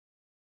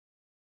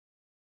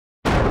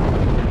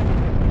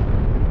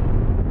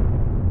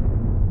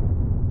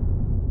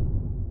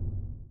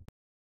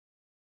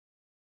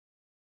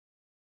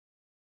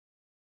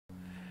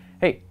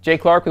Hey, Jay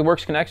Clark with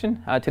Works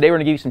Connection. Today we're going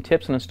to give you some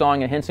tips on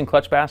installing a Hinson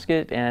clutch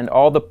basket and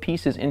all the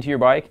pieces into your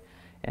bike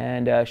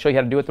and show you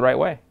how to do it the right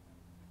way.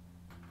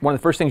 One of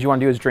the first things you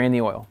want to do is drain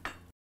the oil.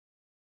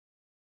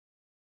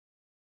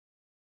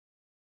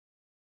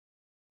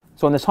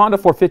 So on this Honda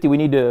 450 we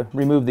need to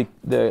remove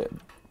the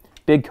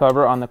big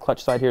cover on the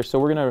clutch side here, so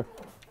we're going to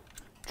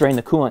drain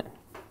the coolant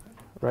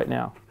right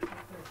now.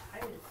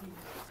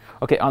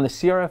 Okay, on the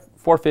Sierra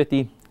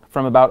 450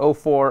 from about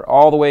 04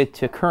 all the way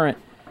to current,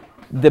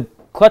 the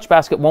clutch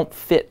basket won't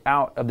fit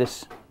out of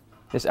this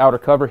outer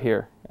cover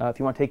here if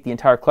you want to take the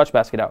entire clutch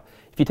basket out.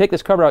 If you take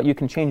this cover out, you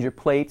can change your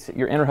plates,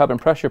 your inner hub and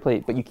pressure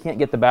plate, but you can't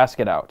get the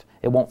basket out.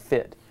 It won't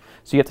fit.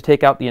 So you have to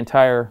take out the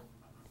entire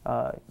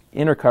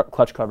inner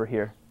clutch cover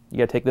here. You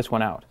got to take this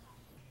one out.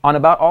 On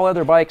about all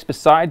other bikes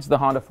besides the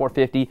Honda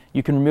 450,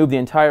 you can remove the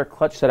entire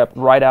clutch setup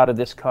right out of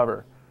this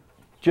cover.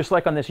 Just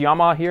like on this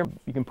Yamaha here,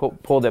 you can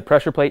pull the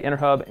pressure plate, inner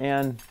hub,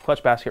 and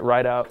clutch basket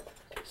right out.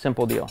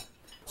 Simple deal.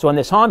 So on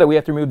this Honda, we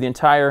have to remove the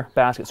entire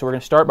basket. So we're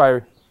going to start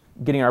by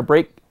getting our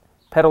brake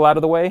pedal out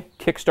of the way,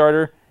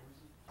 kickstarter,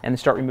 and then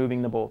start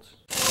removing the bolts.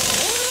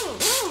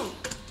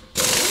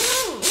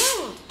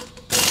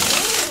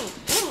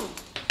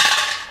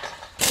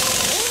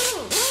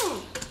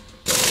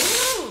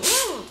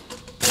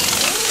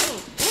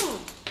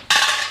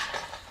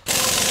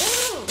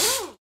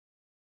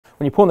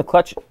 When you're pulling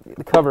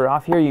the cover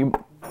off here, you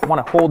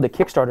want to hold the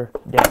kickstarter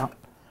down,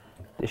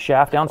 the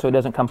shaft down, so it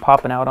doesn't come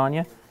popping out on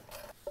you.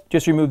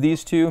 Just remove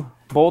these two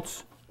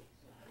bolts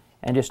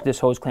and just this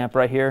hose clamp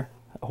right here.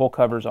 The whole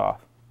cover's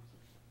off.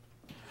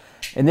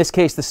 In this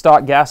case, the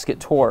stock gasket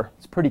tore.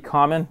 It's pretty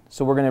common,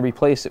 so we're going to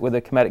replace it with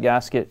a Cometic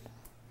gasket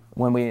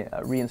when we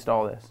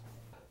reinstall this.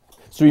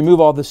 So remove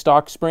all the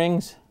stock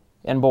springs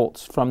and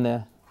bolts from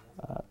the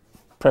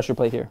pressure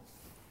plate here.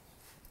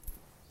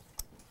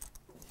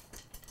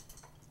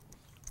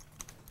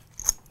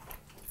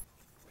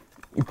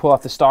 You pull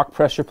off the stock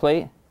pressure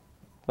plate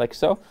like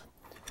so.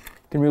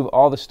 You can remove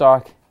all the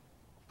stock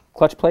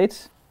clutch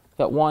plates.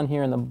 Got one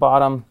here in the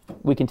bottom.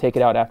 We can take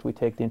it out after we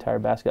take the entire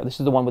basket out. This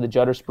is the one with the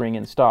judder spring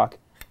in stock.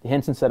 The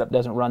Hinson setup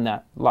doesn't run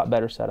that. A lot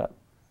better setup.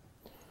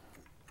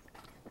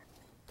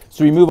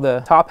 So remove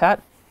the top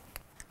hat.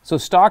 So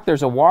stock,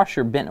 there's a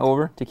washer bent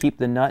over to keep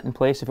the nut in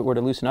place if it were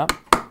to loosen up.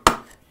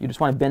 You just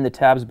want to bend the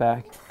tabs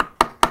back.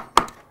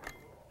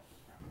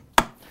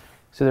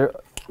 So they're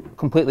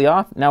completely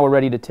off. Now we're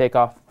ready to take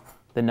off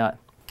the nut.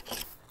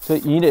 So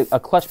you need a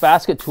clutch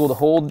basket tool to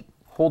hold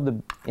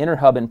the inner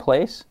hub in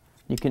place.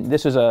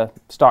 This is a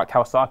stock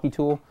Kawasaki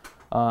tool.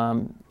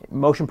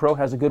 Motion Pro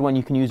has a good one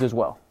you can use as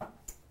well.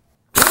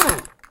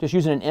 Just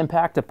using an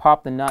impact to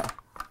pop the nut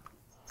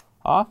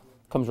off,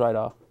 comes right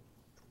off.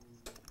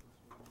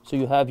 So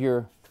you have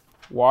your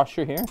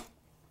washer here,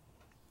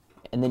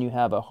 and then you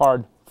have a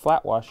hard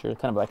flat washer,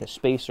 kind of like a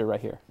spacer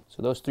right here.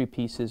 So those three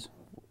pieces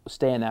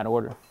stay in that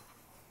order.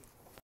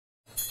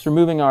 So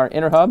removing our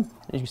inner hub,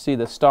 as you can see,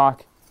 the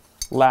stock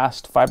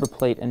last fiber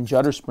plate and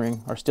judder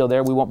spring are still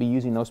there. We won't be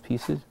using those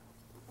pieces.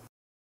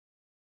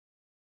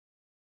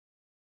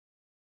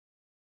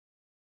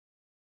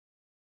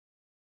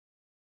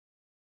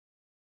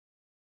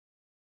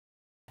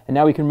 And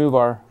now we can remove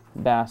our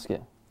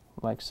basket,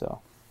 like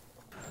so.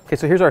 Okay,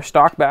 so here's our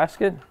stock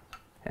basket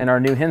and our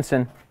new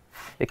Hinson.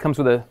 It comes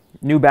with a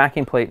new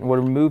backing plate, and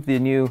we'll remove the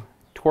new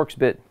Torx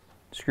bit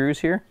screws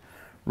here,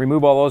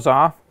 remove all those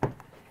off, and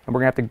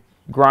we're going to have to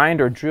grind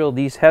or drill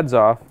these heads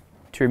off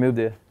to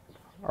remove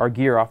our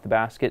gear off the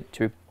basket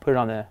to put it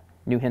on the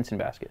new Hinson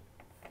basket.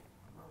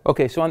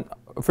 Okay, so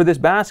for this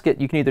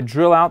basket, you can either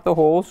drill out the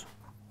holes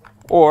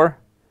or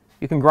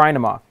you can grind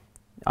them off.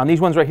 On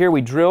these ones right here, we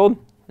drilled,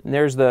 and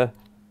there's the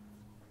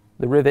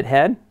rivet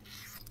head.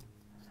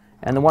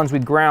 And the ones we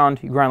ground,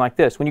 you grind like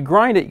this. When you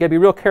grind it, you got to be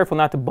real careful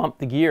not to bump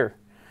the gear,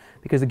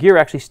 because the gear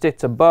actually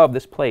sticks above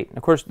this plate. And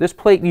of course, this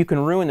plate, you can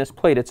ruin this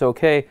plate. It's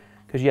okay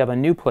because you have a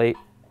new plate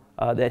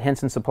that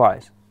Hinson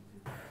supplies.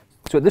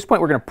 So at this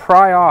point, we're going to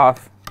pry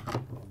off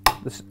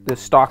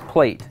this stock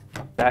plate,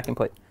 backing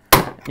plate.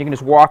 You can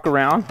just walk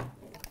around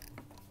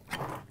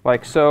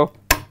like so.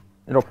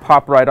 It'll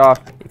pop right off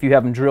if you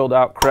have them drilled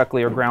out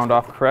correctly or ground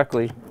off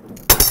correctly.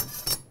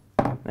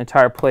 The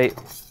entire plate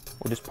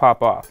will just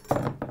pop off.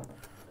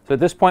 So at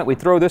this point, we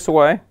throw this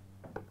away.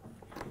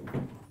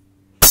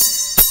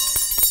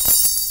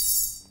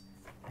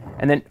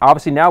 And then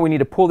obviously now we need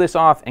to pull this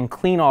off and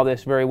clean all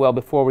this very well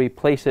before we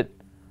place it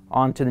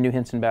onto the new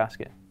Hinson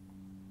basket.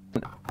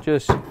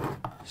 Just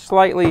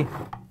slightly,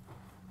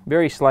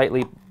 very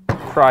slightly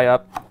pry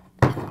up.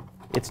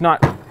 It's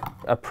not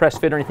a press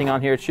fit or anything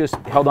on here. It's just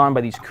held on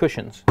by these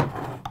cushions.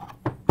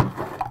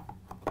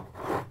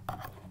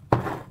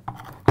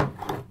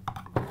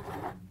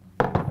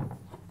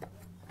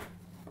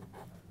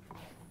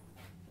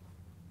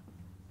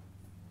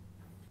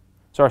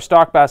 So our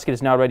stock basket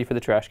is now ready for the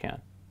trash can.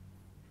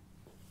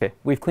 Okay,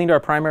 we've cleaned our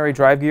primary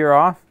drive gear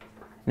off,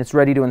 and it's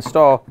ready to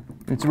install.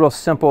 It's real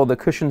simple. The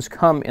cushions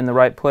come in the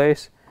right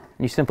place,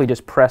 and you simply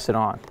just press it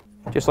on.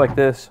 Just like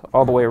this,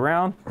 all the way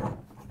around.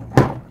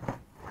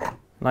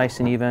 Nice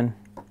and even.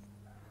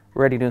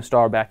 ready to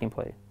install our backing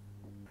plate.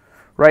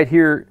 Right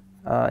here,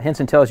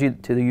 Hinson tells you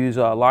to use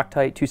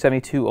Loctite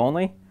 272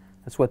 only.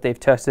 That's what they've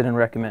tested and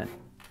recommend.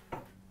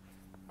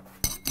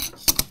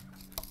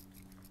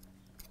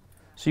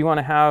 So you want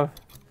to have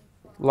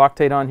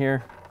Loctite on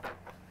here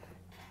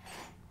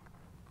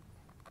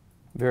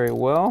very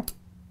well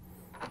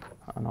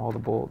on all the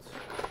bolts.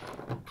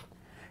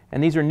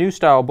 And these are new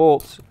style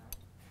bolts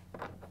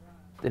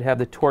that have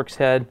the Torx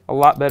head a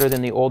lot better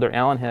than the older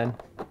Allen head.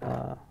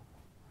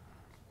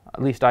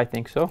 At least I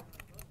think so.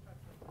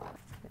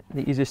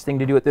 The easiest thing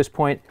to do at this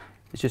point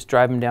is just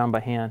drive them down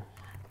by hand.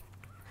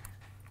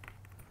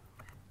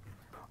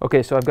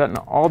 Okay, so I've gotten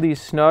all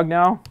these snug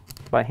now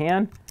by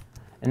hand,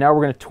 and now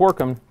we're going to torque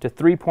them to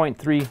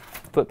 3.3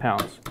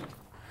 foot-pounds.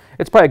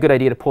 It's probably a good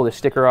idea to pull the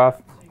sticker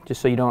off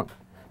just so you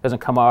doesn't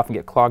come off and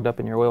get clogged up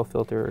in your oil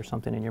filter or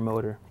something in your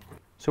motor.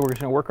 So we're just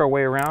going to work our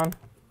way around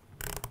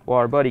while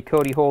our buddy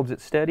Cody holds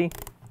it steady.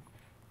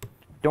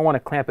 Don't want to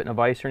clamp it in a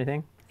vise or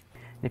anything.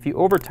 And if you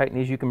over tighten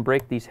these, you can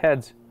break these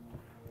heads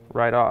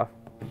right off.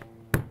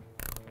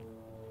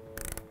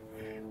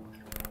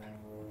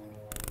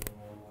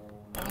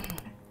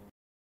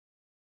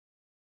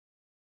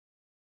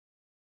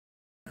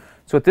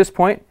 So at this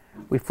point,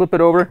 we flip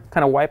it over,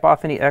 kind of wipe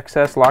off any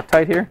excess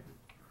Loctite here.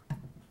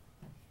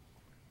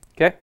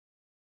 Okay?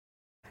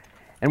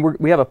 And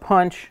we have a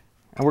punch,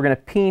 and we're going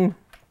to peen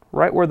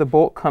right where the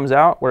bolt comes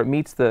out, where it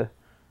meets the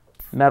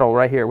metal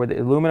right here, where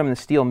the aluminum and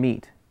the steel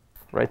meet,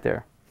 right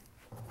there.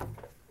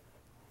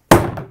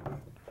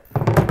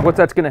 What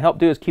that's going to help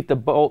do is keep the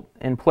bolt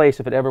in place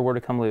if it ever were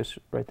to come loose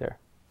right there.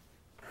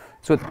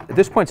 So at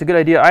this point, it's a good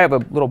idea. I have a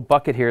little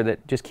bucket here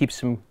that just keeps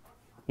some,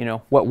 you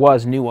know, what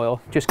was new oil.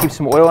 Just keep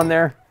some oil in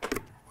there,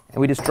 and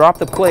we just drop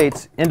the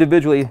plates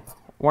individually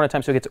one at a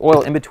time so it gets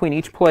oil in between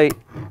each plate,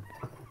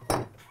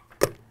 and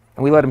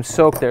we let them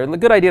soak there. It's a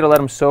good idea to let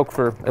them soak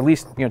for at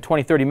least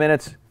 20-30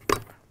 minutes.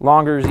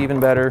 Longer is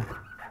even better.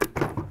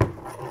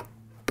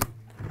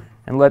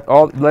 And let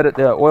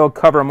the oil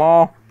cover them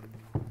all,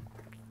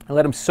 and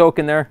let them soak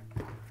in there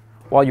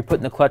while you're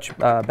putting the clutch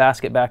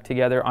basket back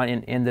together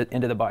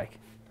into the bike.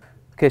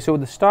 Okay, so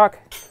with the stock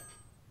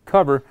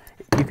cover,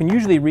 you can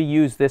usually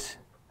reuse this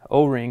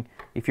O-ring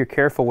if you're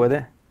careful with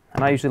it.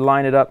 And I usually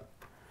line it up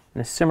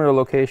in a similar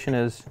location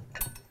as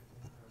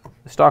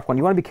the stock one.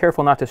 You want to be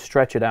careful not to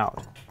stretch it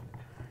out.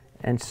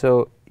 And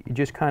so you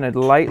just kind of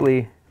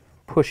lightly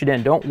push it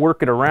in. Don't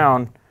work it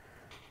around,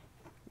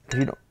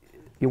 because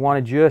you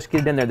want to just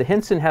get it in there. The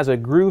Hinson has a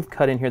groove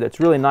cut in here that's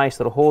really nice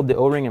that'll hold the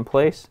O-ring in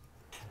place.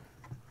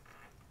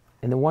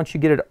 And then once you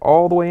get it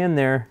all the way in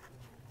there,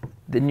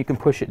 then you can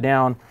push it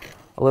down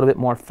a little bit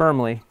more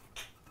firmly.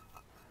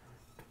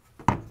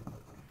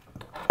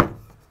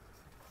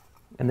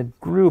 And the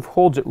groove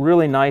holds it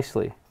really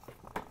nicely.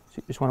 So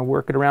you just want to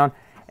work it around.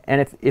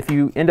 And if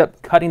you end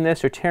up cutting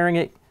this or tearing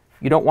it,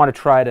 you don't want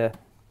to try to,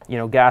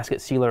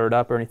 gasket sealer it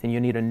up or anything. You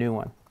need a new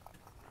one.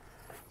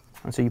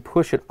 And so you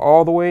push it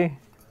all the way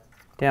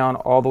down,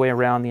 all the way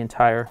around the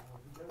entire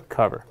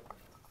cover,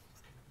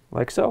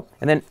 like so.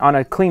 And then on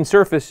a clean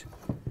surface,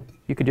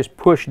 you could just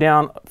push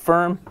down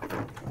firm.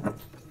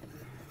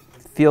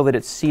 Feel that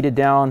it's seated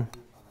down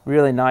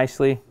really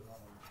nicely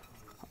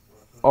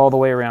all the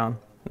way around.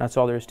 That's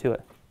all there is to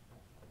it.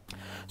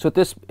 So at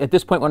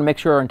this point, we want to make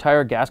sure our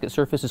entire gasket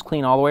surface is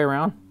clean all the way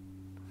around,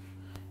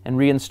 and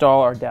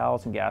reinstall our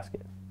dowels and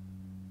gasket.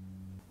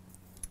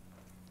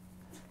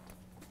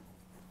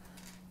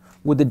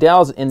 With the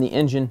dowels in the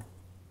engine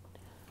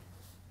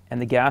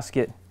and the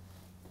gasket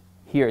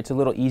here, it's a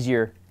little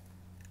easier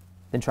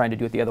than trying to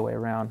do it the other way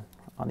around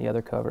on the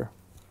other cover.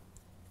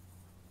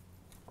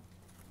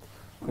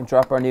 We can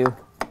drop our new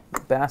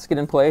basket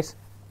in place.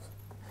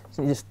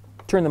 So you just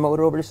turn the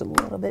motor over just a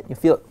little bit, you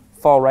feel it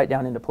fall right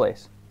down into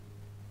place.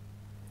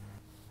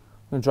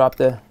 I'm going to drop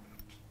the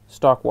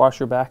stock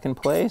washer back in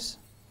place,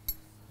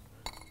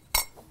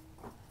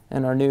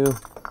 and our new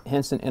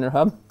Hinson inner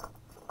hub.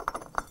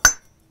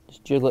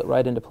 Just jiggle it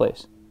right into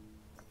place.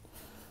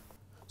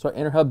 So our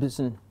inner hub is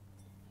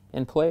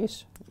in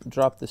place.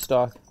 Drop the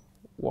stock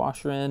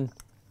washer in,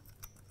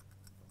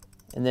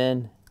 and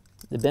then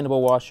the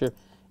bendable washer.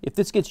 If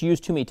this gets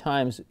used too many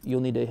times,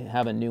 you'll need to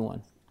have a new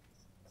one.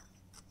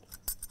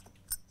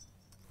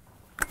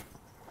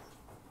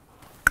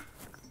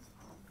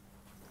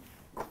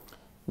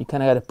 You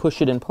kind of got to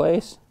push it in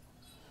place,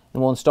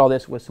 and we'll install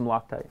this with some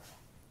Loctite.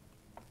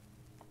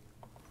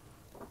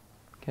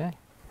 Okay.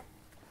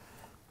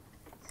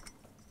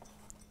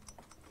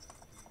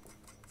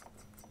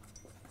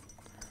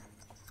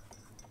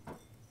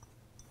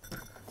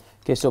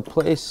 Okay, so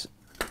place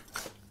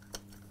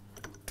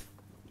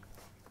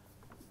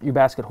your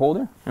basket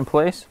holder in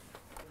place.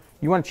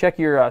 You want to check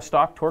your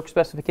stock torque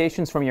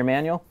specifications from your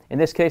manual. In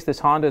this case, this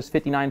Honda is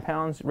 59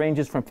 pounds,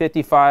 ranges from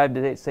 55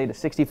 to say to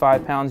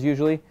 65 pounds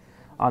usually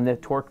on the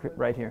torque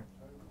right here.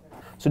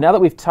 So now that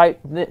we've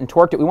tightened it and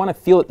torqued it, we want to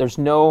feel that there's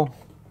no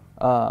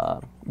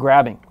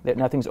grabbing, that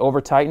nothing's over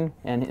tightened.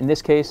 And in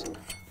this case,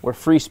 we're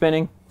free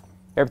spinning,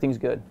 everything's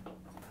good.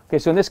 Okay,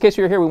 so in this case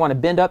right here, we want to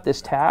bend up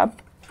this tab.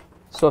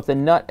 So if the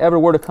nut ever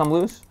were to come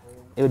loose,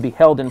 it would be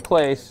held in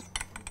place.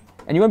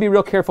 And you want to be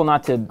real careful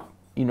not to,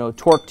 you know,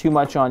 torque too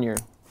much on your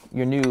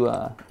new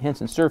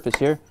Hinson surface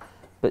here.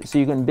 But so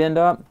you can bend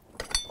up.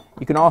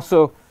 You can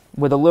also,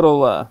 with a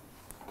little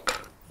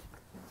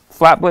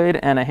flat blade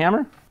and a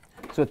hammer.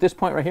 So at this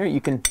point right here, you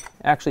can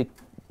actually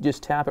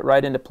just tap it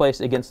right into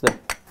place against the.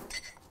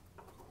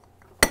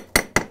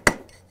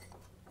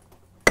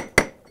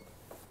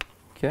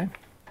 Okay.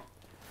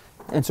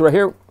 And so right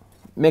here,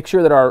 make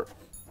sure that our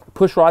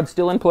push rod's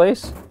still in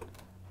place.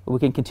 We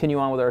can continue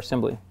on with our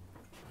assembly.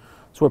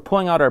 So we're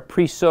pulling out our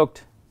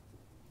pre-soaked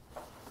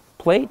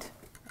plate,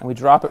 and we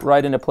drop it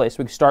right into place.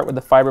 We can start with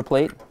the fiber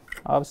plate,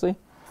 obviously,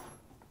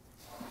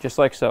 just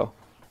like so.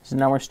 So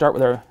now we're going to start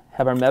with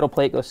have our metal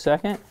plate go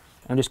second,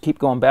 and just keep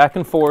going back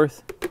and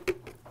forth,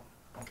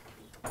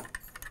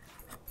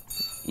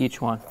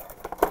 each one.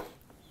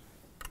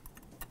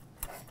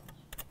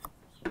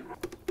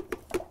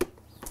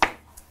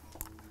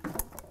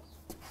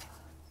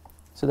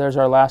 So there's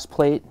our last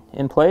plate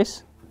in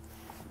place.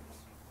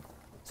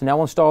 So now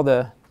we'll install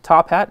the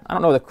top hat. I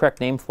don't know the correct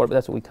name for it, but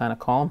that's what we kind of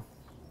call them.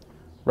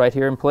 Right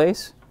here in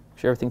place. Make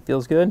sure everything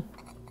feels good.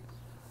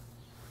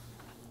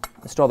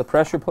 Install the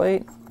pressure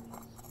plate.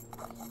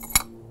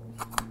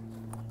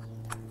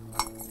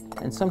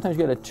 And sometimes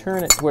you got to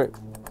turn it to where it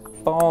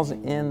falls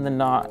in the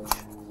notch.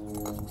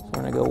 So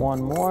we're going to go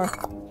one more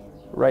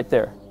right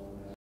there.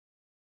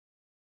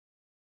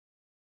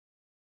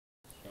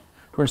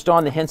 We're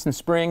installing the Hinson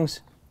springs.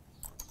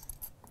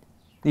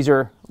 These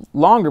are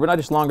longer, but not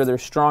just longer, they're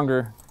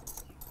stronger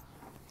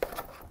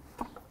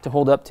to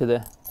hold up to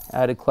the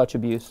added clutch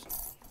abuse.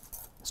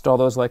 Install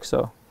those like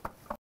so.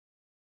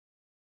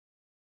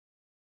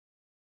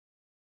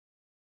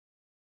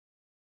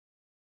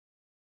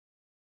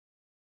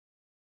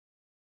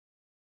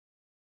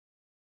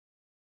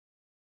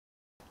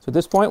 So at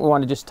this point, we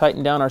want to just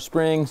tighten down our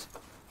springs.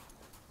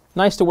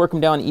 Nice to work them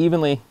down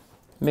evenly.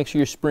 Make sure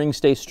your springs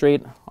stay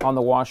straight on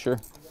the washer.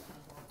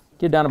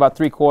 Get down about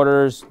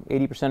 3/4,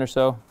 80% or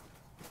so,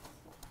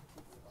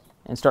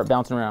 and start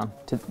bouncing around.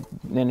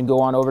 Then go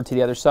on over to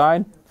the other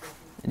side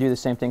and do the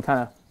same thing, kind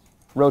of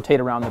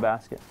rotate around the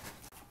basket.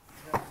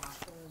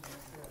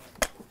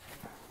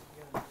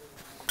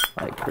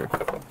 Like here.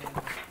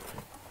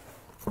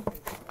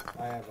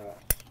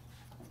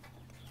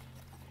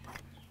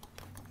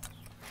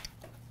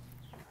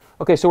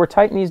 Okay, so we're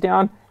tightening these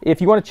down.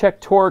 If you want to check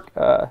torque,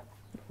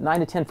 9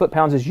 to 10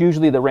 foot-pounds is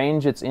usually the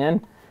range it's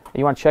in.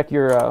 You want to check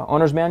your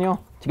owner's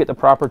manual to get the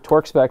proper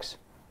torque specs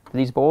for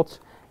these bolts.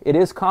 It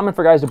is common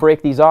for guys to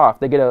break these off.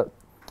 They get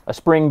a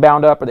spring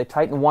bound up, or they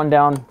tighten one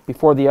down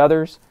before the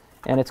others,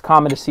 and it's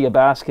common to see a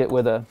basket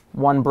with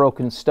one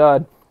broken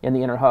stud in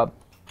the inner hub.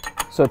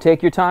 So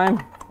take your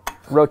time,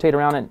 rotate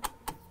around and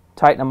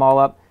tighten them all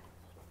up.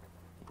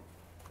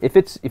 If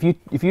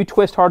you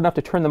twist hard enough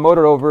to turn the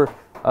motor over,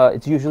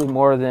 it's usually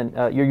more than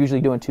you're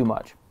usually doing too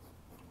much.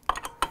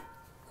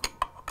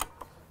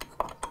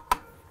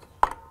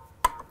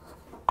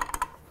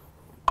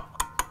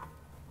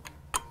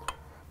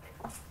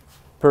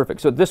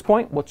 Perfect. So at this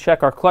point, we'll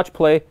check our clutch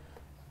play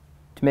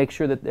to make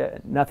sure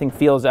that nothing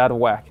feels out of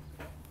whack.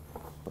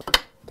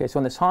 Okay, so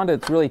on this Honda,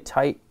 it's really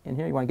tight in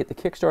here. You want to get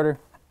the Kickstarter,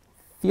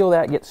 feel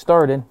that get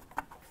started,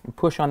 and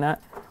push on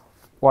that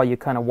while you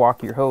kind of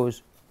walk your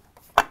hose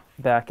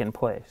back in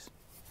place.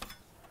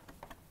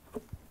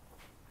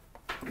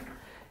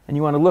 And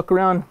you want to look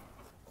around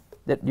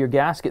that your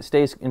gasket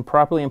stays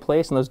properly in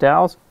place in those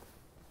dowels.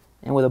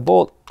 And with a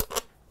bolt,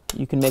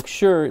 you can make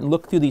sure and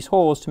look through these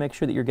holes to make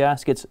sure that your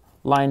gasket's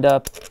lined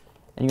up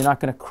and you're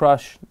not going to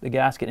crush the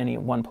gasket in any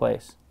one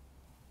place.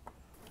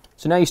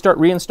 So now you start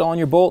reinstalling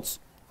your bolts.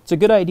 It's a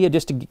good idea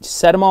just to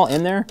set them all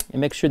in there and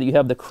make sure that you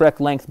have the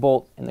correct length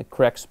bolt in the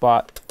correct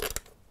spot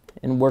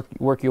and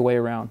work your way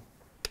around.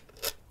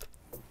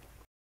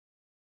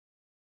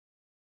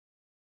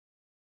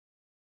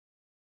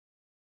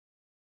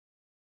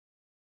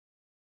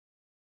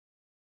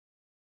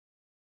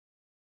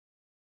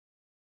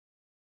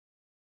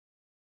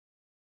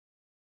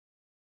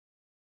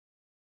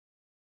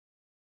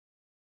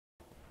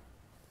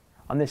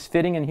 On this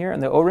fitting in here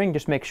and the O-ring,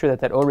 just make sure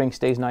that that O-ring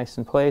stays nice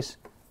in place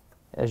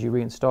as you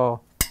reinstall,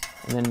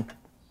 and then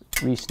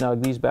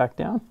re-snug these back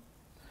down.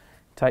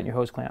 Tighten your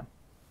hose clamp.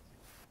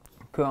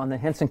 Okay, on the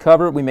Hinson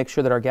cover, we make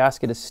sure that our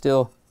gasket is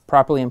still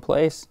properly in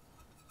place.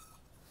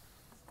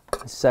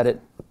 Set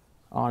it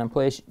on in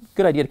place.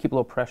 Good idea to keep a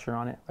little pressure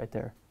on it right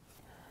there.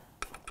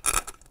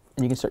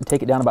 And you can start to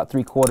take it down about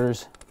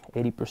 3/4,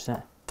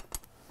 80%.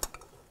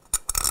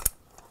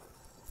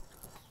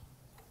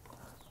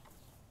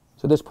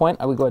 So at this point,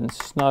 I would go ahead and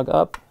snug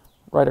up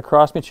right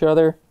across each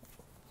other.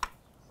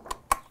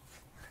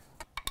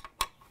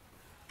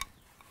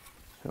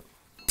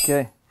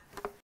 Okay.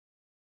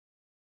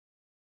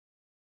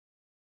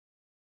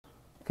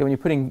 Okay, when you're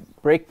putting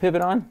brake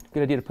pivot on,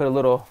 good idea to put a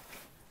little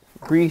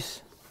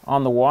grease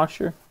on the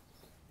washer.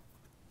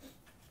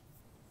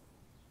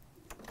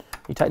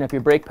 You tighten up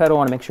your brake pedal,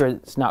 want to make sure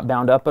it's not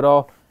bound up at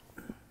all.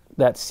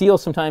 That seal,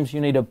 sometimes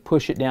you need to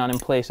push it down in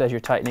place as you're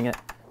tightening it,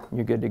 and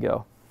you're good to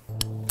go.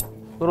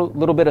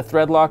 Little bit of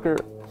thread locker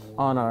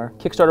on our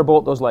Kickstarter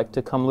bolt, those like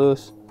to come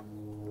loose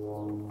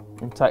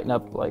and tighten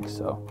up like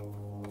so.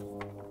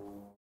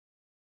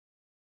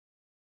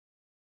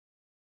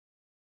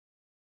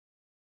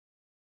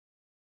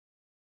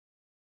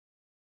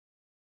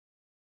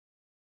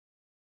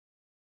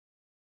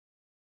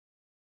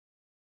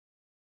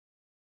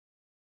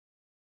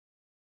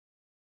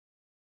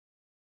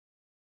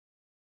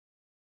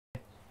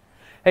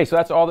 Hey, so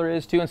that's all there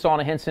is to installing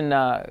a Hinson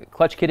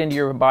clutch kit into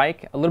your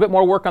bike. A little bit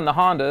more work on the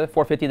Honda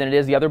 450 than it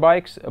is the other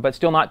bikes, but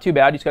still not too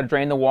bad. You just got to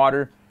drain the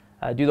water,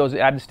 do those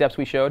added steps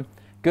we showed.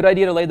 Good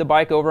idea to lay the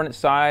bike over on its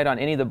side on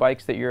any of the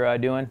bikes that you're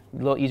doing. A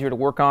little easier to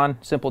work on,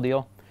 simple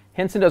deal.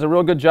 Hinson does a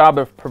real good job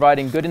of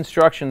providing good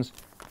instructions.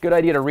 Good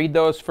idea to read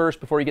those first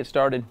before you get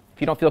started.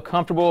 If you don't feel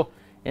comfortable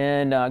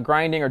in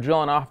grinding or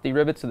drilling off the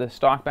rivets of the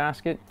stock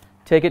basket,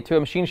 take it to a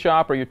machine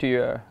shop or to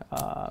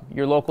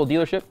your local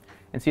dealership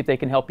and see if they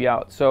can help you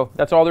out. So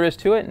that's all there is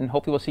to it, and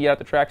hopefully we'll see you at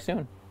the track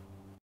soon.